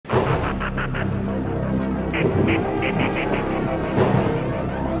What's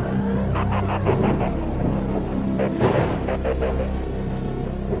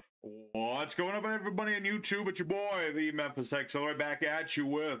going on, everybody on YouTube? It's your boy, the Memphis Accelerator, back at you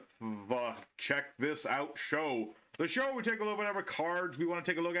with the Check This Out show. The show we take a look at whatever cards we want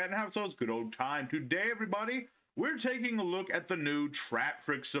to take a look at and have ourselves a good old time. Today, everybody, we're taking a look at the new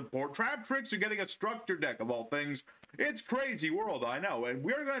Traptrix support. Traptrix are getting a structure deck of all things. It's crazy world, I know. And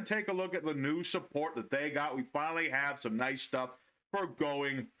we're going to take a look at the new support that they got. We finally have some nice stuff for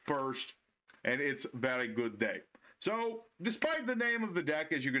going first, and it's a very good day. So, despite the name of the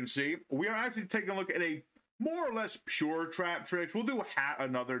deck, as you can see, we are actually taking a look at a more or less pure Traptrix. We'll do H.A.T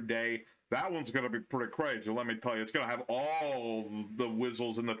another day. That one's going to be pretty crazy, let me tell you. It's going to have all the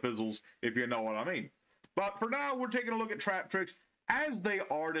whizzles and the fizzles, if you know what I mean. But for now, we're taking a look at Traptrix as they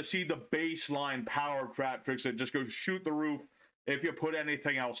are to see the baseline power of Traptrix that just goes shoot the roof if you put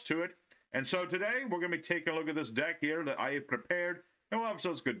anything else to it. And so today, we're going to be taking a look at this deck here that I have prepared, and we'll have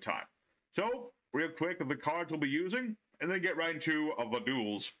such a good time. So, real quick, the cards we'll be using, and then get right into the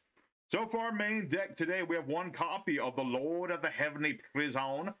duels. So for our main deck today, we have one copy of the Lord of the Heavenly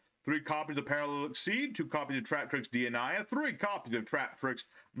Photon, 3 copies of Parallel Exceed, 2 copies of Traptrix Dionaya, 3 copies of Traptrix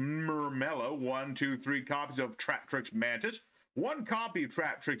Murmello, 1, 2, 3 copies of Traptrix Mantis, 1 copy of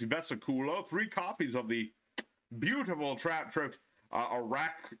Traptrix Vesiculo, 3 copies of the beautiful Traptrix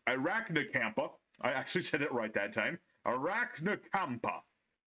Arachnocampa. I actually said it right that time. Arachnocampa.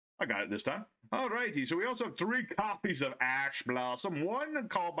 I got it this time. Alrighty, so we also have 3 copies of Ash Blossom, 1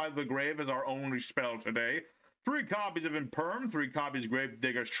 Called by the Grave as our only spell today, 3 copies of Imperm, 3 copies of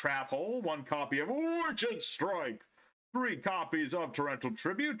Gravedigger's Trap Hole, 1 copy of Orchid Strike, 3 copies of Torrential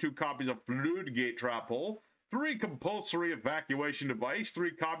Tribute, 2 copies of Floodgate Trap Hole, 3 Compulsory Evacuation Device,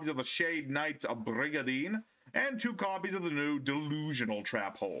 3 copies of the Shade Knights of Brigadine, and 2 copies of the new Delusional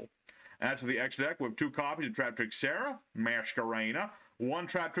Trap Hole. And that's for the extra deck. We have 2 copies of Traptrix Sarah, Masquerena, 1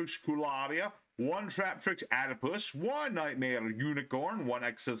 Traptrix Cularia, 1 Traptrix Adipus, 1 Nightmare Unicorn, 1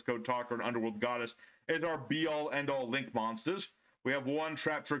 Excess Code Talker and Underworld Goddess as our be-all, end-all link monsters. We have 1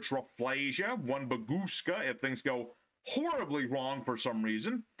 Traptrix Rafflesia, 1 Baguska if things go horribly wrong for some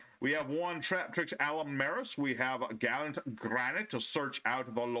reason. We have 1 Traptrix Alamaris. We have Gallant Granite to search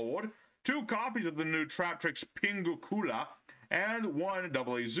out the Lord. 2 copies of the new Traptrix Pingucula, and 1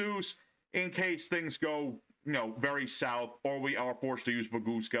 Double Zeus in case things go, you know, very south, or we are forced to use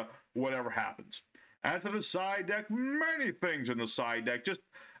Baguska, whatever happens. As to the side deck, many things in the side deck, just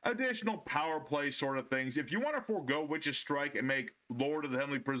additional power play sort of things. If you want to forego Witch's Strike and make Lord of the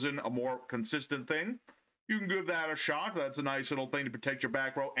Heavenly Prison a more consistent thing, you can give that a shot. That's a nice little thing to protect your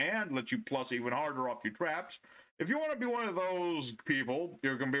back row and let you plus even harder off your traps. If you want to be one of those people,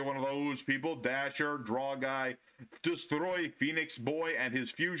 you're going to be one of those people, Dasher, Draw Guy, Destroy Phoenix Boy and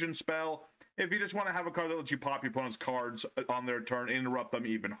his fusion spell. If you just want to have a card that lets you pop your opponent's cards on their turn, interrupt them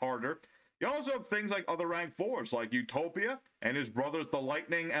even harder. You also have things like other rank 4s, like Utopia and his brothers, the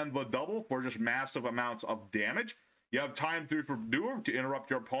Lightning and the Double, for just massive amounts of damage. You have Time Through for Doer to interrupt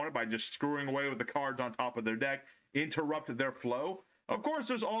your opponent by just screwing away with the cards on top of their deck, interrupt their flow. Of course,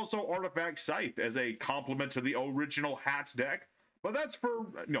 there's also Artifact Scythe as a complement to the original H.A.T deck, but that's for,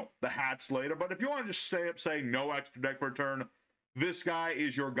 you know, the H.A.Ts later. But if you want to just stay up, say no extra deck per turn, this guy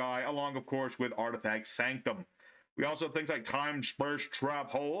is your guy, along, of course, with Artifact Sanctum. We also have things like Time Splash Trap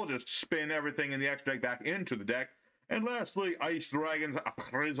Hole, just spin everything in the extra deck back into the deck. And lastly, Ice Dragon's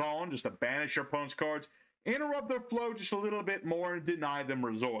Prison, just to banish your opponent's cards, interrupt their flow just a little bit more, and deny them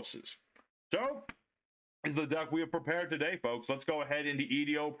resources. So, is the deck we have prepared today, folks. Let's go ahead into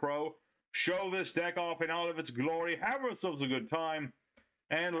EDO Pro, show this deck off in all of its glory, have ourselves a good time,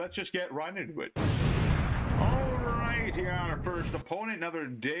 and let's just get right into it. Alright, here on our first opponent, another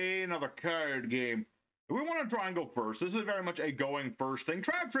day, another card game. We want to try and go first. This is very much a going first thing.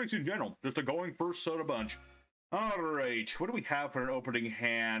 Traptrix in general, just a going first soda bunch. Alright, what do we have for an opening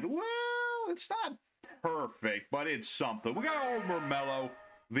hand? Well, it's not perfect, but it's something. We got old Murmello,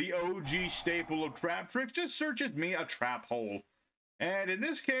 the OG staple of Traptrix, just searches me a trap hole. And in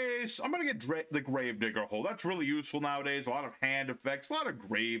this case, I'm going to get the Gravedigger hole. That's really useful nowadays. A lot of hand effects, a lot of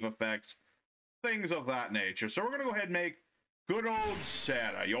grave effects, things of that nature. So we're going to go ahead and make good old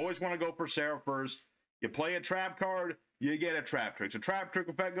Sarah. You always want to go for Sarah first. You play a trap card, you get a Traptrix. A Traptrix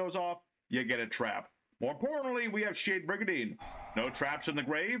effect goes off, you get a trap. More importantly, we have Shade Brigadine. No traps in the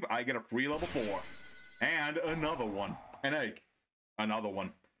grave, I get a free level 4. And another one. And another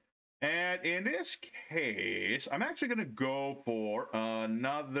one. And in this case, I'm actually going to go for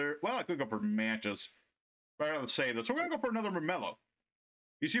another... Well, I could go for Mantis. But I'd rather say this. So we're going to go for another Murmello.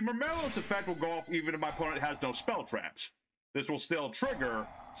 You see, Murmello's effect will go off even if my opponent has no spell traps. This will still trigger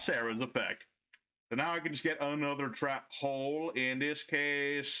Sarah's effect. So now I can just get another trap hole. In this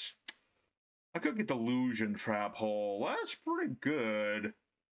case, I could get the illusion trap hole. That's pretty good.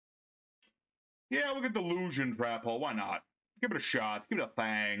 Yeah, we'll get the illusion trap hole. Why not? Give it a shot. Give it a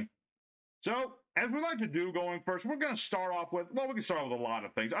thing. So, as we like to do going first, we're going to start off with, well, we can start with a lot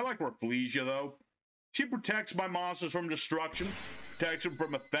of things. I like Rafflesia, though. She protects my monsters from destruction, protects them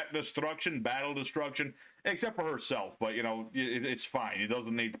from effect destruction, battle destruction, except for herself. But, you know, it's fine. It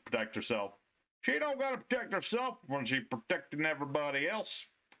doesn't need to protect herself. She don't got to protect herself when she's protecting everybody else.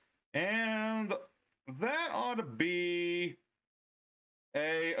 And that ought to be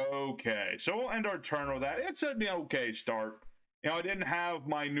a-okay. So we'll end our turn with that. It's an okay start. You know, I didn't have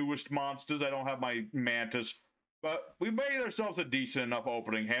my newest monsters. I don't have my Mantis. But we made ourselves a decent enough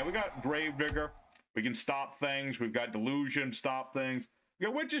opening hand. We got Gravedigger. We can stop things. We've got Delusion, stop things. We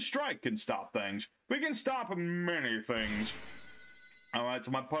got Witch's Strike, can stop things. We can stop many things. All right,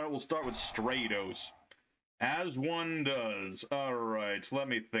 so my opponent will start with Stratos. As one does. All right, so let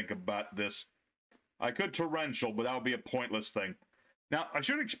me think about this. I could Torrential, but that would be a pointless thing. Now, I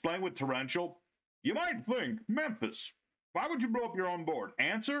should explain with Torrential. You might think, Memphis, why would you blow up your own board?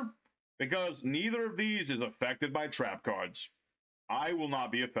 Answer, because neither of these is affected by trap cards. I will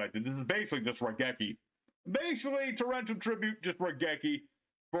not be affected. This is basically just Raigeki. Basically, Torrential Tribute, just Raigeki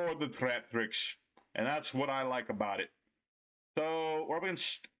for the Traptrix. And that's what I like about it. So, we're up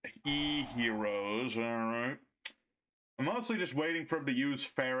against E-Heroes, alright. I'm mostly just waiting for him to use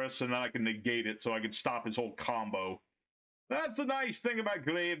Ferris, and then I can negate it so I can stop his whole combo. That's the nice thing about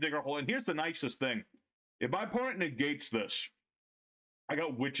Gravedigger Hole, and here's the nicest thing. If my opponent negates this, I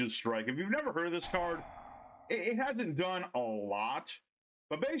got Witch's Strike. If you've never heard of this card, it hasn't done a lot.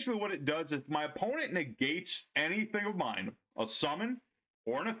 But basically what it does is my opponent negates anything of mine, a summon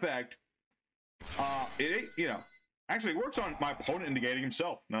or an effect. Actually it works on my opponent negating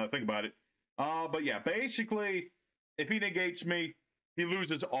himself, now that I think about it. But yeah, basically, if he negates me, he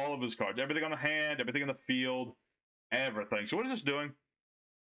loses all of his cards. Everything on the hand, everything in the field, everything. So what is this doing?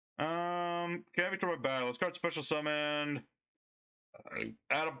 Can't be to my battle. This card special summon.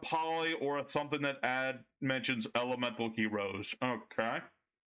 Add a poly or something that mentions elemental heroes. Okay.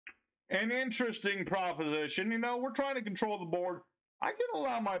 An interesting proposition. You know, we're trying to control the board. I can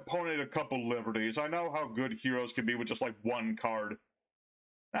allow my opponent a couple liberties. I know how good heroes can be with just like one card.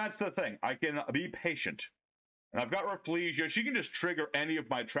 That's the thing. I can be patient. And I've got Rafflesia. She can just trigger any of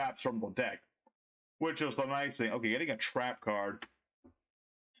my traps from the deck, which is the nice thing. Okay, getting a trap card.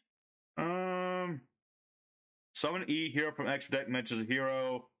 Summon E hero from extra deck mentions a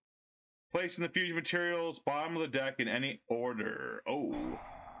hero. Place in the fusion materials, bottom of the deck in any order. Oh.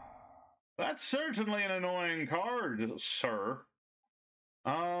 That's certainly an annoying card, sir.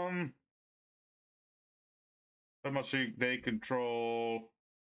 How much they control.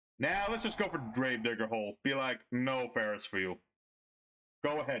 Now let's just go for Gravedigger Hole. Be like, no Ferris for you.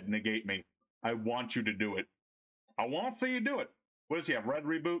 Go ahead, negate me. I want you to do it. I want to see you do it. What does he have? Red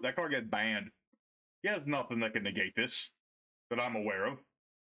Reboot? That card gets banned. He has nothing that can negate this that I'm aware of.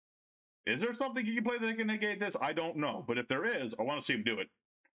 Is there something you can play that can negate this? I don't know. But if there is, I want to see him do it.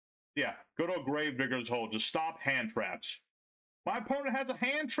 Yeah, go to a Gravedigger's Hole. Just stop hand traps. My opponent has a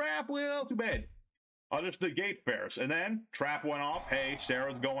hand trap? Well, too bad. I'll just negate Ferris. And then, trap went off. Hey,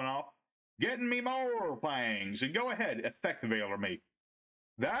 Sarah's going off. Getting me more fangs. And go ahead, Effect Veiler me.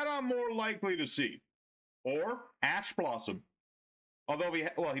 That I'm more likely to see. Or Ash Blossom. Although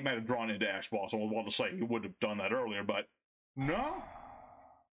he might have drawn into Ash Blossom. I was about to say he would have done that earlier, but no.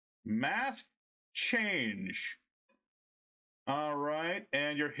 Mask Change. All right,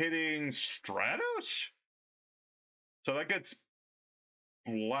 and you're hitting Stratos? So that gets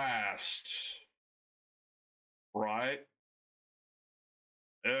Blast. Right.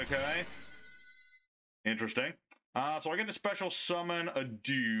 Okay. Interesting. So I get to special summon a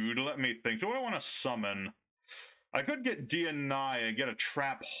dude. Let me think. Do I want to summon? I could get Dianaya and get a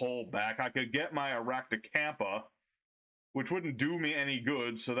trap hole back. I could get my Arachnocampa, which wouldn't do me any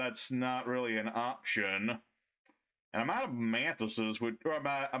good, so that's not really an option. And I'm out of Mantises, or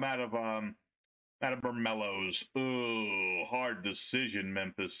I'm out of Mermellos. Ooh, hard decision,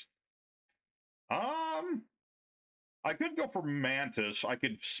 Memphis. I could go for Mantis. I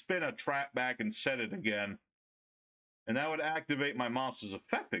could spin a trap back and set it again. And that would activate my monster's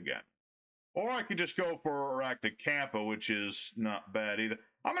effect again. Or I could just go for Arachnocampa, which is not bad either.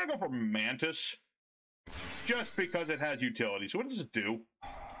 I'm going to go for Mantis. Just because it has utility. So what does it do?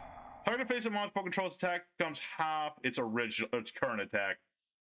 Target face of monster controls attack becomes half its current attack.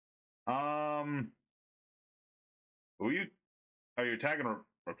 Are you attacking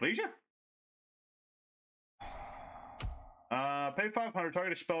Rafflesia? Pay 500,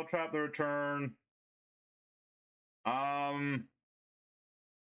 target a spell trap, the return. Eh?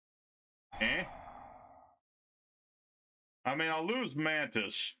 I mean, I'll lose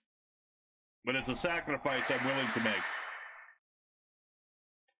Mantis, but it's a sacrifice I'm willing to make.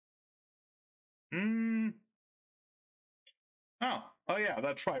 Oh yeah,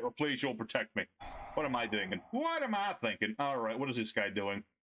 that's right. Repletion will protect me. What am I thinking? What am I thinking? All right, what is this guy doing?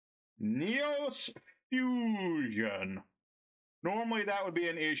 Neos Fusion. Normally that would be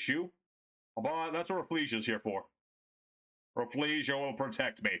an issue, but that's what Repletion's here for. Repletion will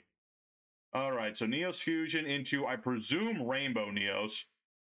protect me. All right, so Neos Fusion into, I presume, Rainbow Neos.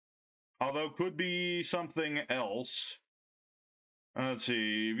 Although could be something else. Let's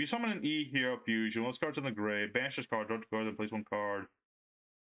see. If you summon an E Hero Fusion, let's cards in the grave. Banish this card, draw two cards, then place one card.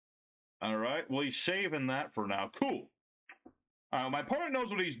 Alright, well, he's saving that for now. Cool. My opponent knows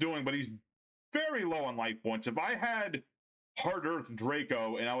what he's doing, but he's very low on life points. If I had Hard Earth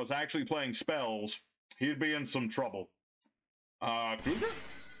Draco and I was actually playing spells, he'd be in some trouble. Cruiser?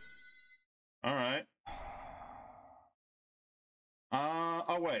 Alright.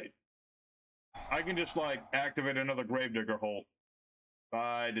 Oh, wait. I can just, like, activate another Gravedigger hole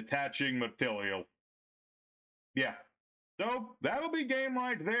by detaching material. Yeah. So, that'll be game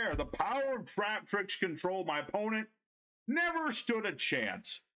right there. The power of Traptrix control. My opponent never stood a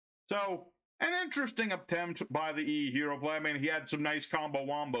chance. So, an interesting attempt by the E hero play. I mean, he had some nice combo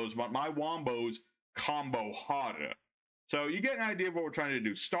wombos, but my wombos combo harder. So, you get an idea of what we're trying to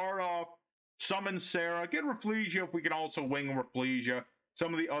do. Start off, summon Sarah, get Rafflesia if we can also wing Rafflesia.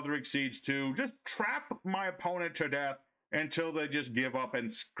 Some of the other exceeds too. Just trap my opponent to death until they just give up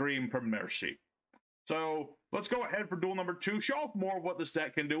and scream for mercy. So let's go ahead for duel number 2. Show off more of what this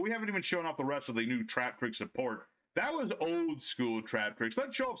deck can do. We haven't even shown off the rest of the new Traptrix support. That was old school Traptrix.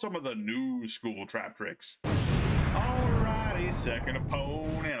 Let's show off some of the new school Traptrix. Alrighty, second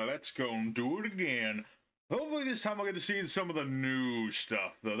opponent. Let's go and do it again. Hopefully this time I'll get to see some of the new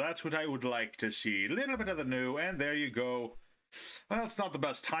stuff, though. That's what I would like to see. A little bit of the new, and there you go. Well, it's not the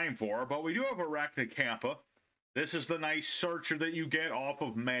best time for her, but we do have Arachnocampa. This is the nice searcher that you get off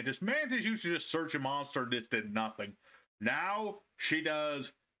of Mantis. Mantis used to just search a monster and just did nothing. Now, she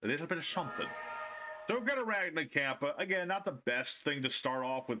does a little bit of something. So we've got Arachnocampa. Again, not the best thing to start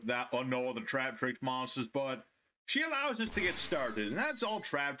off with that no other Traptrix monsters, but she allows us to get started. And that's all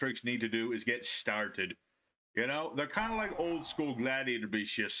Traptrix need to do is get started. You know, they're kind of like old school gladiator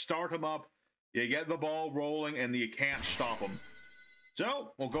beasts. You start them up, you get the ball rolling, and you can't stop them.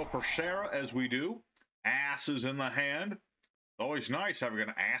 So, we'll go for Sarah as we do. Asses in the hand. Always nice having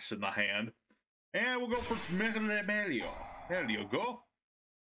an ass in the hand. And we'll go for Melio. There you go.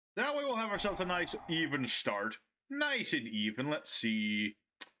 That way we'll have ourselves a nice even start. Nice and even. Let's see.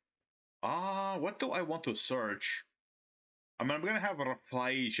 What do I want to search? I mean, I'm going to have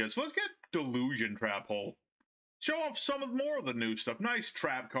Rafflesia. So let's get Delusion Trap Hole. Show off some of more of the new stuff. Nice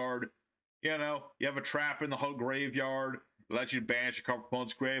trap card. You know, you have a trap in the whole graveyard. It lets you banish a card from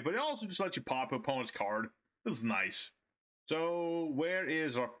opponent's grave, but it also just lets you pop an opponent's card. It's nice. So, where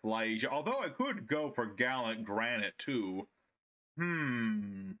is Rafflesia? Although I could go for Gallant Granite, too.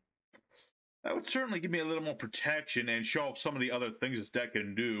 That would certainly give me a little more protection and show off some of the other things this deck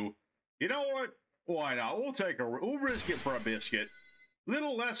can do. You know what? Why not? We'll risk it for a biscuit.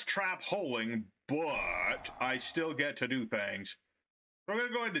 Little less trap holing, but I still get to do things. We're going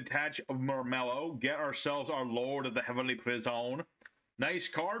to go ahead and detach Murmello, get ourselves our Lord of the Heavenly Prison. Nice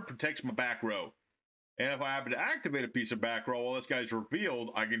card, protects my back row. And if I happen to activate a piece of back row while this guy's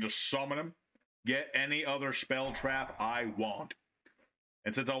revealed, I can just summon him, get any other spell trap I want.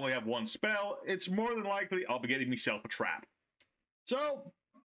 And since I only have one spell, it's more than likely I'll be getting myself a trap. So,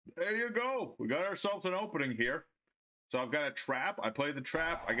 there you go. We got ourselves an opening here. So I've got a trap. I play the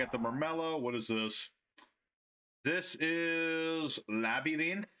trap. I get the Murmello. What is this? This is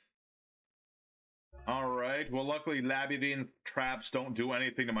Labyrinth. Alright, well luckily Labyrinth traps don't do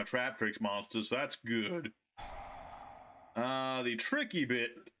anything to my Traptrix monsters, so that's good. The tricky bit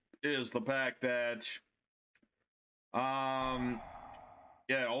is the fact that, yeah,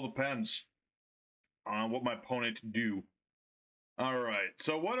 it all depends on what my opponent do. Alright,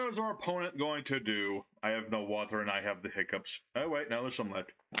 so what is our opponent going to do? I have no water and I have the hiccups. Oh wait, now there's some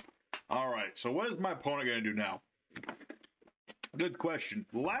left. Alright, so what is my opponent going to do now? Good question.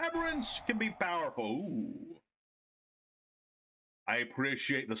 Labyrinths can be powerful. Ooh. I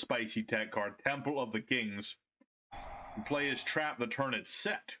appreciate the spicy tech card. Temple of the Kings. And play his trap the turn it's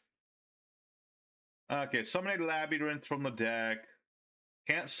set. Okay, summon a Labyrinth from the deck.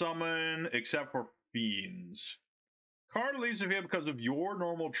 Can't summon except for Fiends. Card leaves the field because of your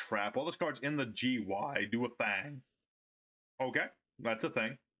normal trap. All this card's in the GY. Do a thing. Okay, that's a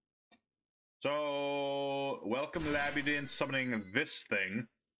thing. So, welcome Labyrinth, summoning this thing.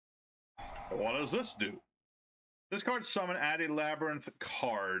 What does this do? This card summon, add a Labyrinth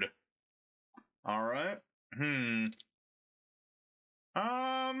card. Alright.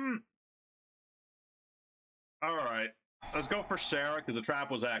 Alright. Let's go for Sarah, because the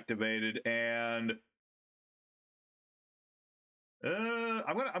trap was activated, and...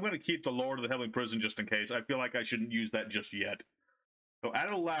 I'm gonna keep the Lord of the Heavenly Prison just in case. I feel like I shouldn't use that just yet. So add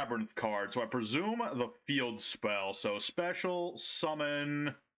a Labyrinth card. So I presume the field spell. So special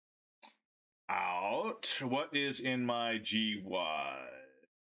summon out. What is in my GY?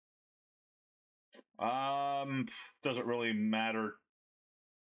 Doesn't really matter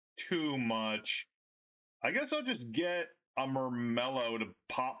too much. I guess I'll just get a Mermello to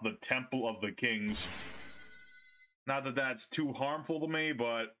pop the Temple of the Kings. Not that that's too harmful to me,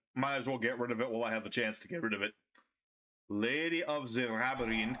 but might as well get rid of it while I have the chance to get rid of it. Lady of the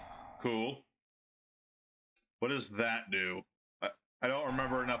Labyrinth. Cool. What does that do? I don't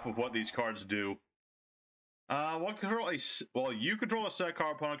remember enough of what these cards do. What control a... Well, you control a set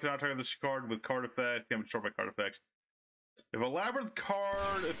card. Opponent cannot target this card with card effect. Can't be destroyed by card effects. If a Labyrinth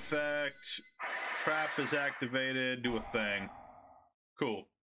card effect trap is activated, do a thing. Cool.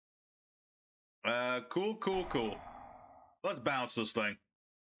 Cool. Let's bounce this thing.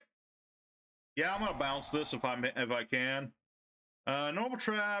 Yeah, I'm gonna bounce this if I can. Normal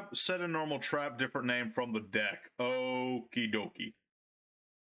trap, set a normal trap, different name from the deck. Okie dokie.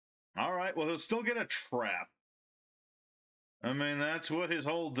 Alright, well, he'll still get a trap. I mean, that's what his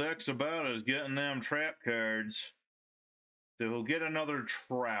whole deck's about, is getting them trap cards. So he'll get another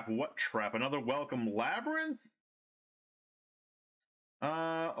trap. What trap? Another Welcome Labyrinth?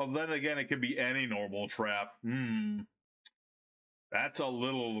 Then again, it could be any normal trap. That's a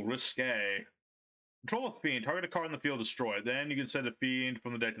little risque. Control a fiend. Target a card in the field, destroy it. Then you can send a fiend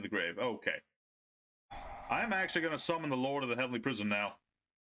from the deck to the grave. Okay. I'm actually going to summon the Lord of the Heavenly Prison now.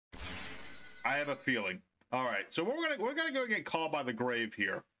 I have a feeling. Alright, so we're gonna go get called by the grave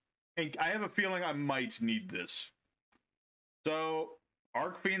here. And I have a feeling I might need this. So,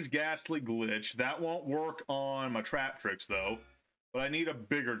 Archfiend's Ghastly Glitch. That won't work on my Traptrix, though. But I need a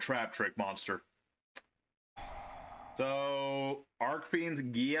bigger Traptrick monster. So, Archfiend's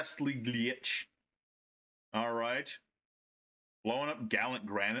Ghastly Glitch. Alright. Blowing up Gallant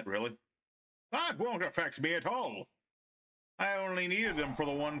Granite, really? That won't affect me at all. I only needed them for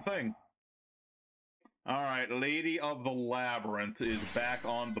the one thing. Alright, Lady of the Labyrinth is back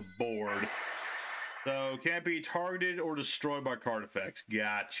on the board. So, can't be targeted or destroyed by card effects.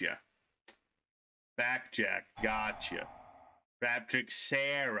 Gotcha. Backjack. Gotcha. Traptrix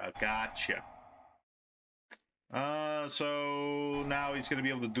Sarah. Gotcha. So now he's going to be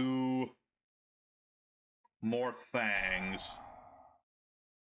able to do more things.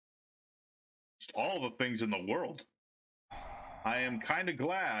 Just all the things in the world. I am kind of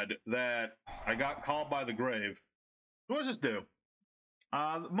glad that I got called by the grave. What does this do?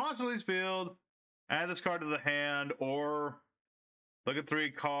 Monster leaves field, add this card to the hand, or look at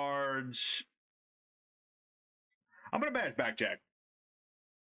 3 cards. I'm going to banish Backjack.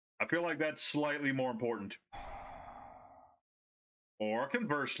 I feel like that's slightly more important. Or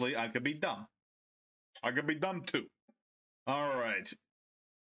conversely, I could be dumb. I could be dumb too. Alright.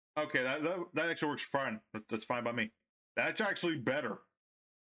 Okay, that actually works fine. That's fine by me. That's actually better.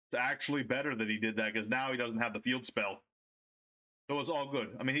 It's actually better that he did that, because now he doesn't have the field spell. So it's all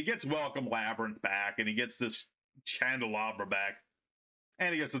good. I mean, he gets Welcome Labyrinth back, and he gets this Chandelabra back,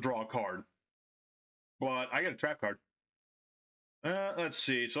 and he gets to draw a card. But I get a trap card. Let's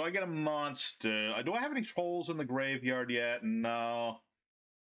see. So I get a monster. Do I have any trolls in the graveyard yet? No.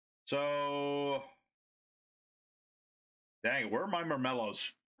 So... Dang it, where are my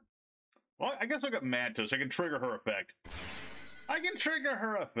Mermellos? Well, I guess I got Mantis. I can trigger her effect.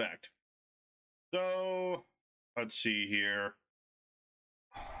 So, let's see here.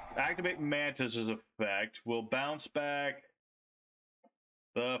 Activate Mantis's effect. We'll bounce back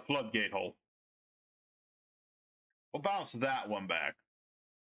the Floodgate Hole. We'll bounce that one back.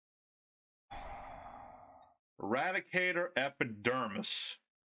 Eradicator Epidermis.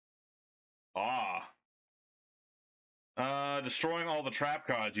 Destroying all the trap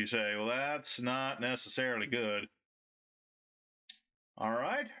cards, you say. Well, that's not necessarily good.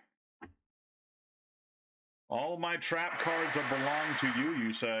 Alright. All of my trap cards belong to you,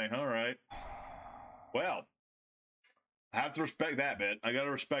 you say. Alright. Well, I have to respect that bit. I gotta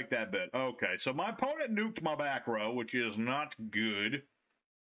respect that bit. Okay, so my opponent nuked my back row, which is not good.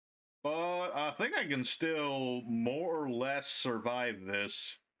 But I think I can still more or less survive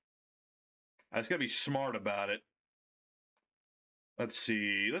this. I just gotta be smart about it. Let's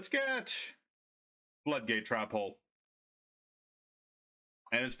see. Let's get Floodgate Trap Hole.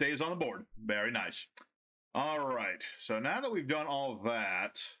 And it stays on the board. Very nice. Alright, so now that we've done all of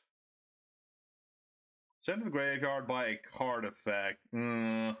that, send to the graveyard by a card effect.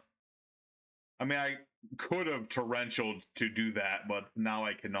 I mean, I could have torrentialed to do that, but now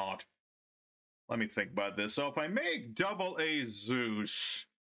I cannot. Let me think about this. So if I make double a Zeus,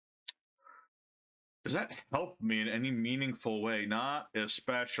 does that help me in any meaningful way? Not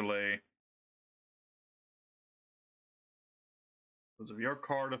especially. Because of your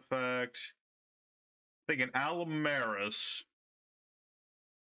card effect. Thinking Alamaris.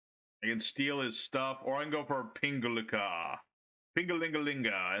 I can steal his stuff, or I can go for Pingalika.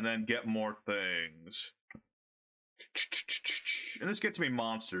 Pingalingalinga, and then get more things. And this gets me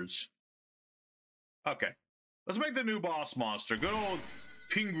monsters. Okay. Let's make the new boss monster. Good old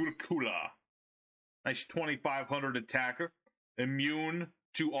Pingulkula. Nice 2500 attacker. Immune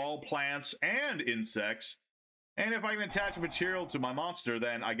to all plants and insects. And if I can attach material to my monster,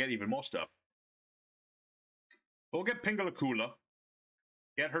 then I get even more stuff. We'll get Pingalakula.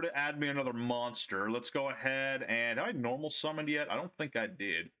 Get her to add me another monster. Let's go ahead and... Have I normal summoned yet? I don't think I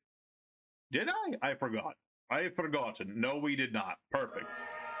did. Did I? I forgot. I have forgotten. No, we did not. Perfect.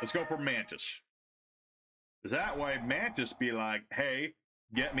 Let's go for Mantis. That way, Mantis be like, hey,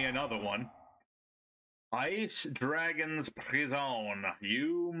 get me another one. Ice Dragon's Prison.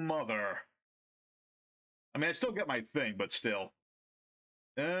 You mother. I mean, I still get my thing, but still.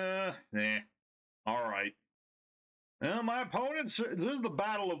 Alright. My opponents, this is the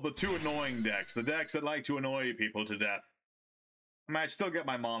battle of the two annoying decks. The decks that like to annoy people to death. I mean, I still get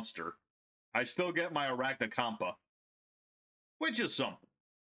my monster. I still get my Arachnocampa. Which is something.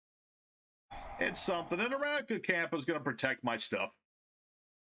 It's something. And Arachnocampa is going to protect my stuff.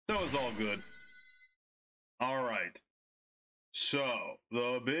 So it's all good. Alright. So,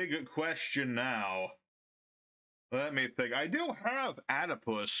 the big question now. Let me think. I do have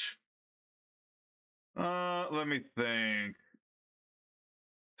Adipus. Let me think.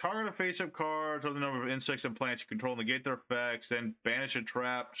 Target a face-up card, or the number of insects and plants you control, negate their effects, then banish a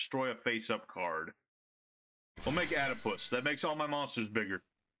trap, destroy a face-up card. We'll make Adipus. That makes all my monsters bigger.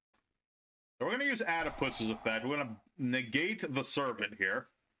 So we're going to use Adipus's effect. We're going to negate the Servant here.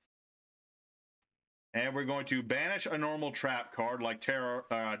 And we're going to banish a normal trap card like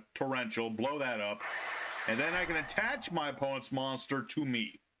Torrential, blow that up. And then I can attach my opponent's monster to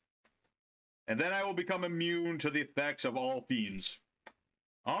me. And then I will become immune to the effects of all fiends.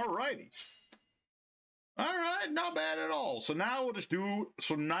 Alrighty. Alright, not bad at all. So now we'll just do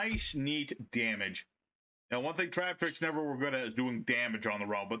some nice, neat damage. Now, one thing Traptrix never were good at is doing damage on the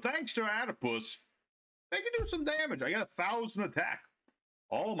road. But thanks to Adipus, they can do some damage. I got 1,000 attack.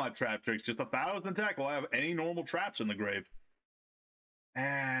 All of my Traptrix, just 1,000 attack. Will I have any normal traps in the grave?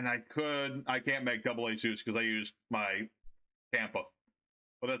 And I can't make double A Zeus because I used my Tampa.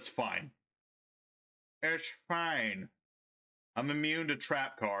 But that's fine. It's fine. I'm immune to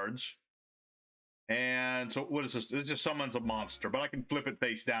trap cards. And so what is this? It just summons a monster, but I can flip it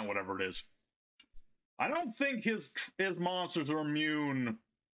face down, whatever it is. I don't think his monsters are immune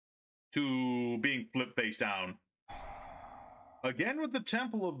to being flipped face down. Again with the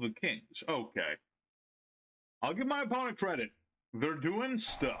Temple of the Kings. Okay. I'll give my opponent credit. They're doing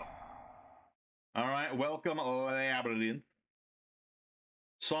stuff. Alright, welcome, Labyrinth.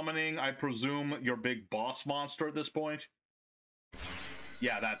 Summoning, I presume, your big boss monster at this point.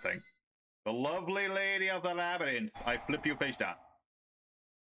 Yeah, that thing. The lovely lady of the Labyrinth. I flip you face down.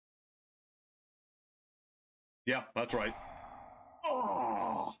 Yeah, that's right.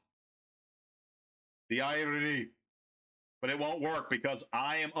 Oh! The irony. But it won't work because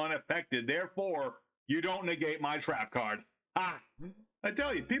I am unaffected. Therefore, you don't negate my trap card. Ah! I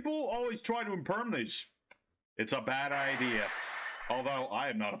tell you, people always try to imperm these. It's a bad idea. Although, I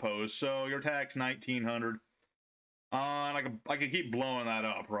am not opposed, so your attack's 1,900. And I can keep blowing that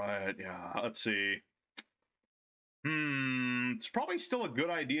up, right? Yeah, let's see. It's probably still a good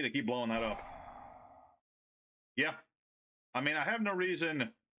idea to keep blowing that up. Yeah. I mean, I have no reason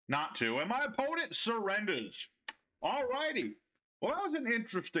not to. And my opponent surrenders. Alrighty. Well, that was an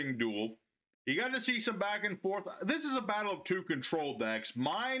interesting duel. You got to see some back and forth. This is a battle of two control decks.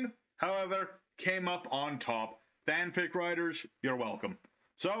 Mine, however, came up on top. Fanfic writers, you're welcome.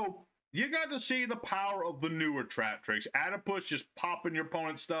 So, you got to see the power of the newer Traptrix. Adipus just popping your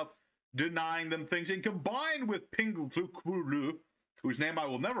opponent's stuff, denying them things, and combined with Pingalakula, whose name I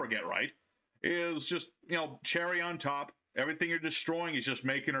will never get right, is just, you know, cherry on top. Everything you're destroying is just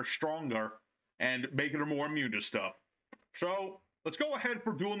making her stronger and making her more immune to stuff. So, let's go ahead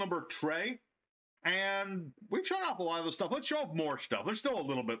for duel number 3. And we've shown off a lot of the stuff. Let's show off more stuff. There's still a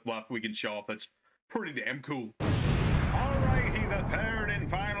little bit left we can show off that's pretty damn cool. Alrighty, the third and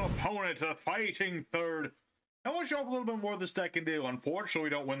final opponent, the fighting third. I want to show off a little bit more this deck can do. Unfortunately, we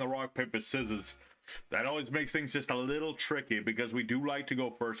don't win the rock, paper, scissors. That always makes things just a little tricky because we do like to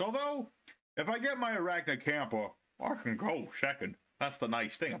go first. Although, if I get my Arachnocampa, I can go second. That's the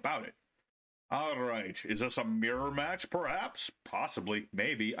nice thing about it. Alright, is this a mirror match, perhaps? Possibly,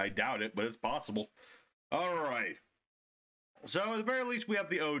 maybe, I doubt it, but it's possible. Alright. So, at the very least, we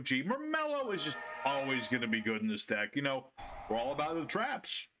have the OG. Mermello is just always going to be good in this deck. You know, we're all about the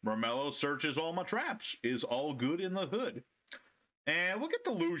traps. Mermello searches all my traps. Is all good in the hood. And we'll get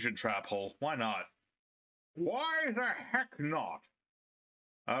the Illusion Trap Hole. Why not? Why the heck not?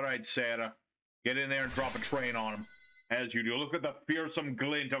 Alright, Sarah. Get in there and drop a train on him. As you do. Look at the fearsome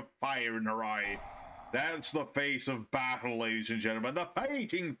glint of fire in her eye. That's the face of battle, ladies and gentlemen. The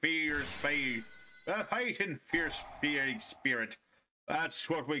fighting fierce face. The fighting fierce fearing spirit. That's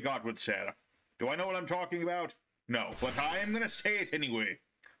what we got with Sarah. Do I know what I'm talking about? No, but I am going to say it anyway.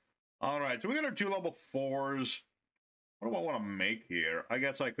 Alright, so we got our 2 level 4s. What do I want to make here? I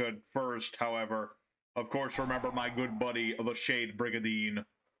guess I could first, however, of course, remember my good buddy, the Shade Brigadine.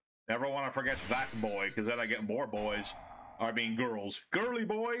 Never want to forget that boy, because then I get more boys. I mean, girls. Girly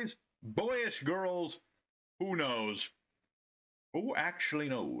boys, boyish girls. Who knows? Who actually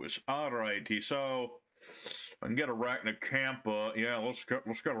knows? Alrighty, so I can get Arachnocampa. Yeah, let's get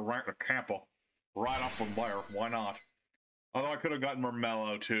Arachnocampa right up from there. Why not? Although I could have gotten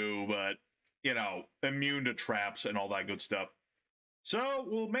Mermello too, but you know, immune to traps and all that good stuff. So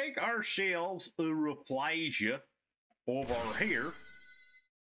we'll make ourselves a Rafflesia over here.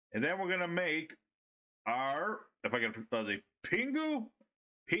 And then we're going to make our, if I can, Pingu?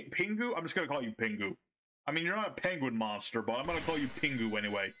 Pingu? I'm just going to call you Pingu. I mean, you're not a penguin monster, but I'm going to call you Pingu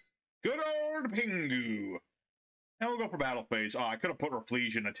anyway. Good old Pingu. And we'll go for battle phase. Oh, I could have put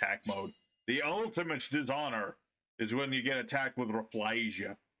Rafflesia in attack mode. The ultimate dishonor is when you get attacked with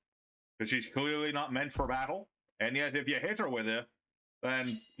Rafflesia. Because she's clearly not meant for battle. And yet, if you hit her with it, then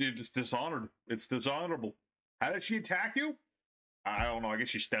it's dishonored. It's dishonorable. How did she attack you? I don't know. I guess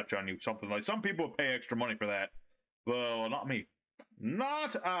she stepped on you. Something like. Some people pay extra money for that. Well, not me.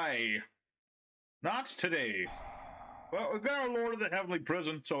 Not I. Not today. Well, we've got our Lord of the Heavenly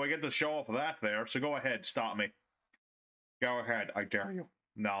Prison, so I get to show off that there. So go ahead, stop me. Go ahead, I dare you.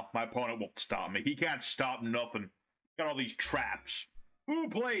 No, my opponent won't stop me. He can't stop nothing. Got all these traps. Who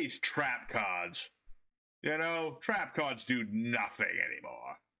plays trap cards? You know, trap cards do nothing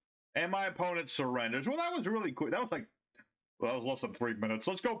anymore. And my opponent surrenders. Well, that was really quick. That was like, well, that was less than 3 minutes.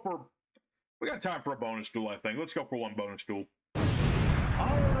 Let's go for, we got time for a bonus duel, I think. Let's go for 1 bonus duel.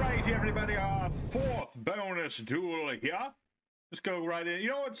 Alright, everybody, our 4th bonus duel here. Let's go right in. You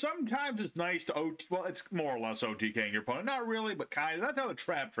know what? Sometimes it's nice to OT, well, it's more or less OTKing your opponent. Not really, but kind of. That's how the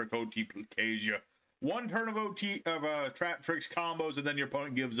trap trick OTKs you. 1 turn of trap tricks combos, and then your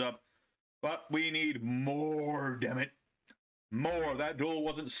opponent gives up. But we need more, damn it. More. That duel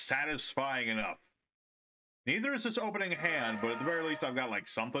wasn't satisfying enough. Neither is this opening hand, but at the very least, I've got, like,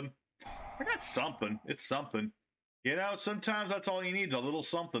 something. I got something. It's something. You know, sometimes that's all you need is a little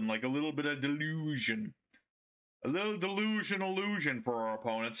something, like a little bit of delusion. A little illusion for our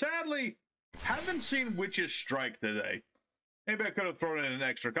opponent. Sadly, haven't seen Witch's Strike today. Maybe I could have thrown in an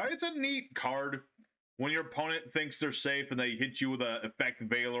extra card. It's a neat card. When your opponent thinks they're safe and they hit you with an Effect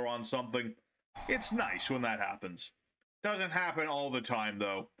Veiler on something. It's nice when that happens. Doesn't happen all the time,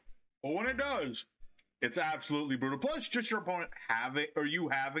 though. But when it does, it's absolutely brutal. Plus, just your opponent having or you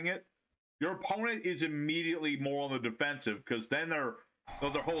having it, your opponent is immediately more on the defensive because then their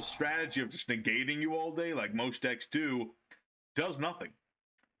whole strategy of just negating you all day, like most decks do, does nothing.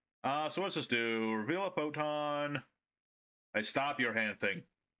 So let's just do reveal a Photon. I stop your hand thing.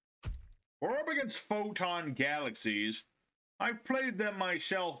 We're up against Photon Galaxies. I've played them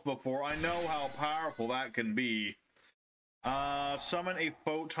myself before. I know how powerful that can be. Summon a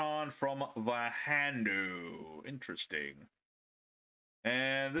Photon from the Handu. Interesting.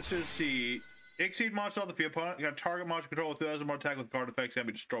 And this is the exceed monster on the field. Opponent, you got target monster control with 2,000 more attack with card effects and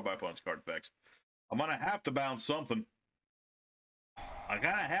be destroyed by opponent's card effects. I'm gonna have to bounce something. I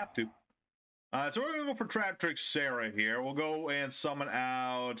kinda have to. So we're gonna go for Traptrix Sarah here. We'll go and summon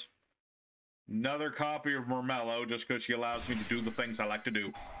out another copy of Mermello just because she allows me to do the things I like to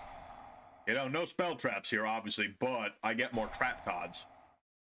do. You know, no spell traps here, obviously, but I get more trap cards.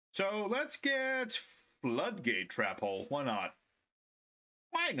 So let's get Floodgate Trap Hole. Why not?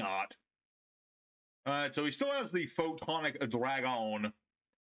 Why not? Alright, so he still has the Photonic Dragon.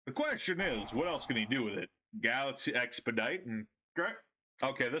 The question is, what else can he do with it? Galaxy Expedite and...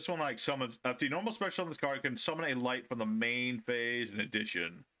 Okay, this one like summons... After the normal special on this card, can summon a light from the main phase in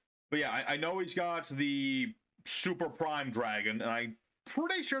addition. But yeah, I know he's got the Super Prime Dragon, and I'm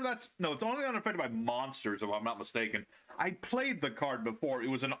pretty sure that's... No, it's only unaffected by monsters, if I'm not mistaken. I played the card before. It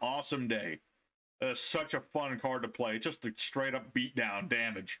was an awesome day. Such a fun card to play. Just a straight up beat down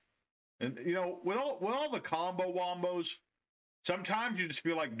damage. And, you know, with all the combo wombos, sometimes you just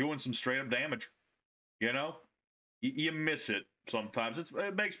feel like doing some straight up damage. You know? You miss it sometimes.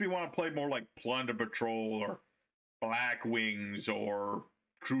 It makes me want to play more like Plunder Patrol or Black Wings or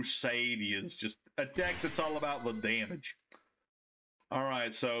Crusadians. Just a deck that's all about the damage.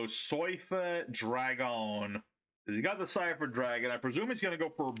 Alright, so Soifa Dragon. He got the Cypher Dragon. I presume he's going to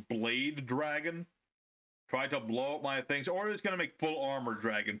go for Blade Dragon. Try to blow up my things. Or he's going to make Full Armor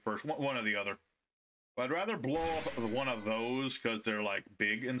Dragon first. One or the other. But I'd rather blow up one of those because they're like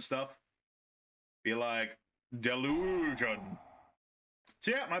big and stuff. Be like, Delusion.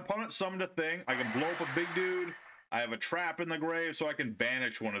 So yeah, my opponent summoned a thing. I can blow up a big dude. I have a trap in the grave, so I can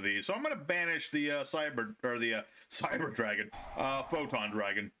banish one of these. So I'm going to banish the Cyber Dragon. Photon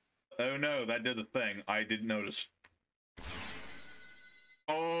Dragon. Oh no, that did a thing. I didn't notice.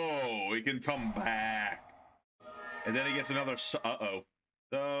 Oh, he can come back. And then he gets another... Uh-oh.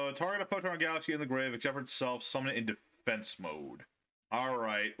 So, target a Photon Galaxy in the grave, except for itself, summon it in defense mode.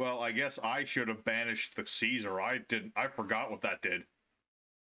 Alright, well, I guess I should have banished the Caesar. I forgot what that did.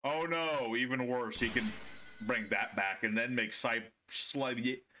 Oh no, even worse. He can bring that back and then make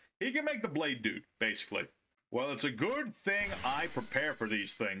he can make the Blade Dude, basically. Well, it's a good thing I prepare for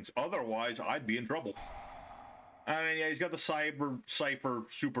these things. Otherwise, I'd be in trouble. I mean, yeah, he's got the Cypher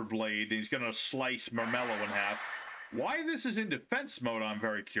Super Blade, and he's going to slice Mermello in half. Why this is in defense mode, I'm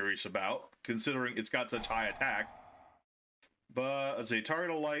very curious about, considering it's got such high attack. But, let's see, target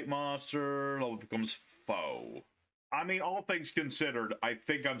a light monster, level becomes foe. I mean, all things considered, I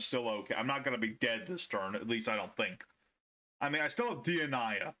think I'm still okay. I'm not going to be dead this turn, at least I don't think. I mean, I still have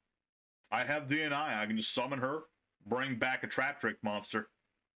Dionaya. I have Dionaya. I can just summon her, bring back a Traptrix monster.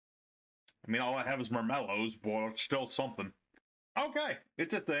 I mean, all I have is Mermellos, but it's still something. Okay,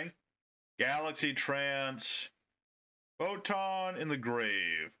 it's a thing. Galaxy Trance. Photon in the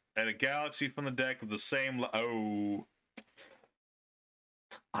grave. Add a galaxy from the deck with the same... Oh.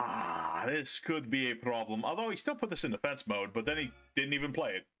 Ah, this could be a problem. Although he still put this in defense mode, but then he didn't even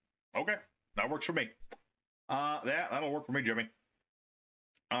play it. Okay, that works for me. Yeah, that'll work for me, Jimmy.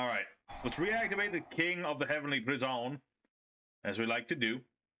 Alright, let's reactivate the King of the Heavenly Prison, as we like to do.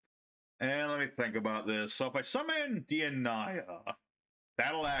 And let me think about this. So if I summon Dionaya,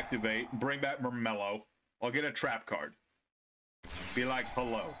 that'll activate, bring back Mermello. I'll get a trap card. Be like,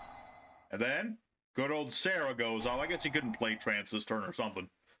 hello. And then, good old Sarah goes, oh, I guess he couldn't play Trance this turn or something.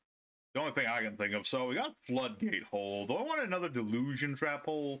 The only thing I can think of. So we got Floodgate Hole. Do I want another Delusion Trap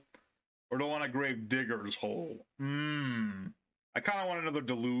Hole? Or do I want a Grave Digger's Hole? I kind of want another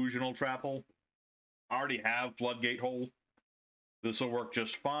Delusional Trap Hole. I already have Floodgate Hole. This will work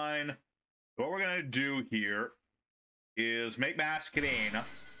just fine. What we're going to do here is make Masquerena.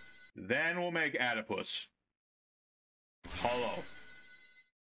 Then we'll make Adipus. Hello.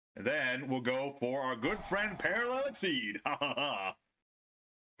 And then we'll go for our good friend Parallel Exceed. Ha ha ha.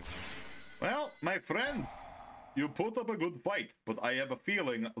 Well, my friend, you put up a good fight, but I have a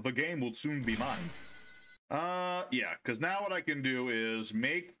feeling the game will soon be mine. Yeah, because now what I can do is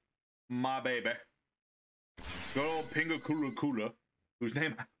make my baby, good old Pinga Kula Kula, whose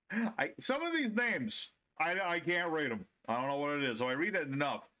name, some of these names, I can't read them. I don't know what it is, so I read it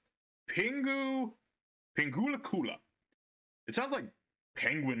enough. Pingula Kula. It sounds like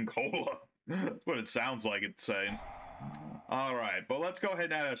Penguin Cola. That's what it sounds like it's saying. Alright, but let's go ahead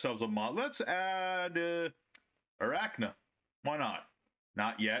and add ourselves a mod. Let's add Arachna. Why not?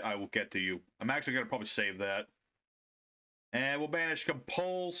 Not yet. I will get to you. I'm actually going to probably save that. And we'll banish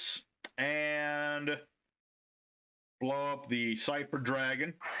Compulse and blow up the Cypher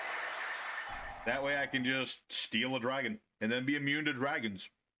Dragon. That way I can just steal a dragon and then be immune to dragons.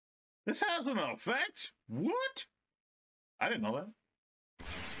 This has an effect? What? I didn't know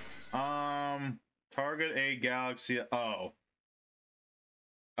that. Target a galaxy. Oh.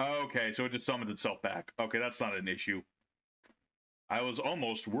 Okay, so it just summoned itself back. Okay, that's not an issue. I was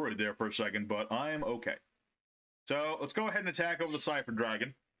almost worried there for a second, but I'm okay. So, let's go ahead and attack over the Cypher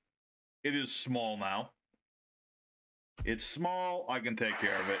Dragon. It is small now. It's small, I can take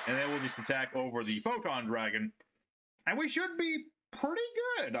care of it. And then we'll just attack over the Photon Dragon. And we should be pretty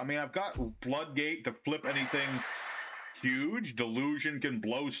good. I mean, I've got Bloodgate to flip anything huge. Delusion can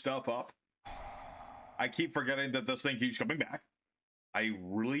blow stuff up. I keep forgetting that this thing keeps coming back. I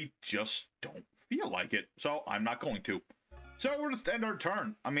really just don't feel like it, so I'm not going to. So we'll just end our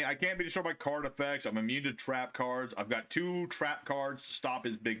turn. I mean, I can't be destroyed by card effects. I'm immune to trap cards. I've got 2 trap cards to stop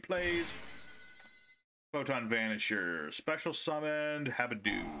his big plays. Photon Vanisher. Special summoned. Have a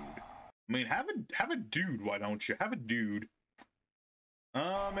dude. I mean, have a dude, why don't you? Have a dude.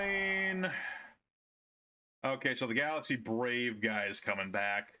 I mean... Okay, so the Galaxy Brave guy is coming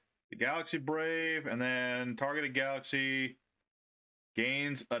back. The Galaxy Brave, and then targeted Galaxy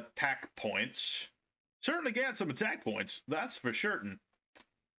gains attack points. Certainly gets some attack points, that's for certain.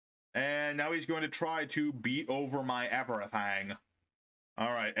 And now he's going to try to beat over my everything.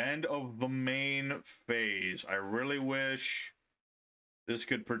 Alright, end of the main phase. I really wish this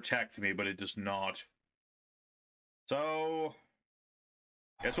could protect me, but it does not. So,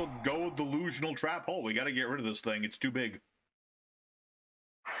 guess we'll go with Delusional Trap Hole. We gotta get rid of this thing, it's too big.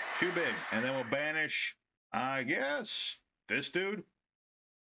 Too big. And then we'll banish, I guess, this dude.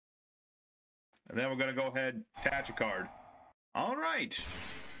 And then we're going to go ahead, attach a card. All right.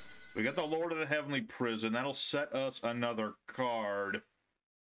 We got the Lord of the Heavenly Prison. That'll set us another card.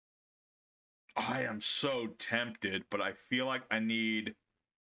 I am so tempted, but I feel like I need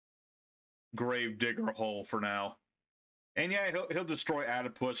Gravedigger Hole for now. And yeah, he'll destroy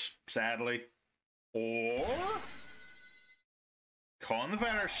Adipus, sadly. Or...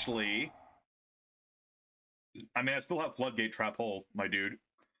 conversely... I mean, I still have Floodgate Trap Hole, my dude.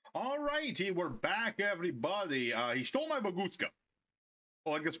 Alrighty, we're back, everybody. He stole my Baguska.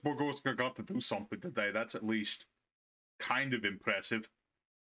 Well, I guess Baguska got to do something today. That's at least kind of impressive.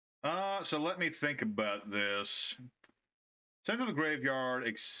 So let me think about this. Send to the graveyard,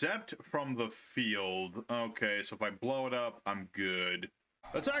 except from the field. Okay, so if I blow it up, I'm good.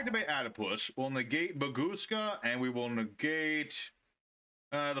 Let's activate Adipus. We'll negate Baguska, and we will negate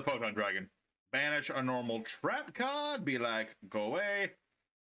the Photon Dragon. Banish a normal trap card. Be like, go away.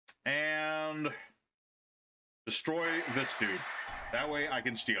 And destroy this dude. That way I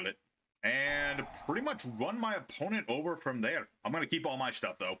can steal it. And pretty much run my opponent over from there. I'm going to keep all my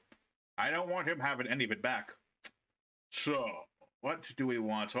stuff, though. I don't want him having any of it back. So, what do we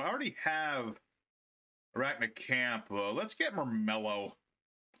want? So I already have Arachnocampa. Let's get Mermello.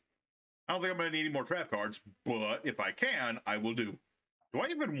 I don't think I'm going to need any more trap cards, but if I can, I will do. Do I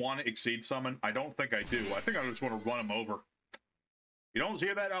even want to Exceed Summon? I don't think I do. I think I just want to run him over. You don't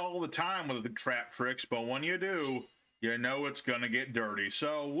hear that all the time with the Traptrix, but when you do, you know it's going to get dirty.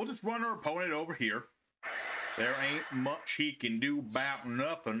 So we'll just run our opponent over here. There ain't much he can do about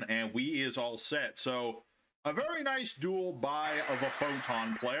nothing, and we is all set. So a very nice duel by the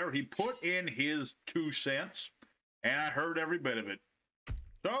Photon player. He put in his 2 cents, and I heard every bit of it.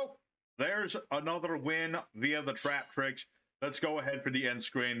 So there's another win via the Traptrix. Let's go ahead for the end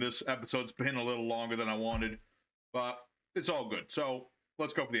screen. This episode's been a little longer than I wanted, but it's all good. So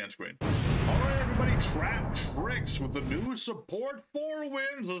let's go for the end screen. All right, everybody, Traptrix with the new support, 4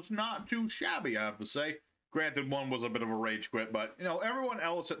 wins. It's not too shabby, I have to say. Granted, one was a bit of a rage quit, but, you know, everyone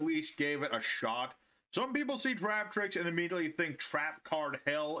else at least gave it a shot. Some people see Traptrix and immediately think trap card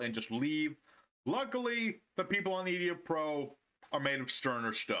hell and just leave. Luckily, the people on EDF Pro are made of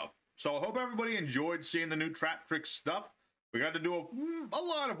sterner stuff. So I hope everybody enjoyed seeing the new Traptrix stuff. We got to do a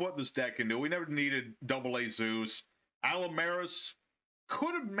lot of what this deck can do. We never needed AA Zeus. Alamaris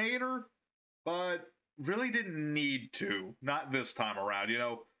could have made her, but really didn't need to. Not this time around, you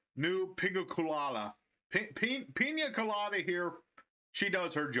know. New Pina Colada. Pina Colada here, she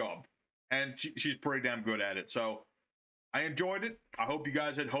does her job. And she's pretty damn good at it. So, I enjoyed it. I hope you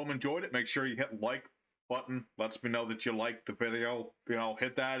guys at home enjoyed it. Make sure you hit the like button. Lets me know that you liked the video. You know,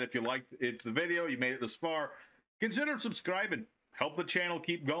 hit that if you liked the video. You made it this far. Consider subscribing. Help the channel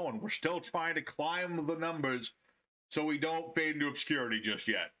keep going. We're still trying to climb the numbers so we don't fade into obscurity just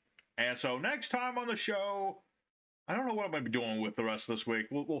yet. And so next time on the show, I don't know what I'm going to be doing with the rest of this week.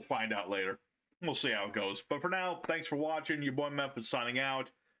 We'll find out later. We'll see how it goes. But for now, thanks for watching. Your boy Memphis signing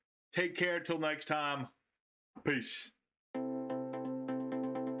out. Take care till next time. Peace.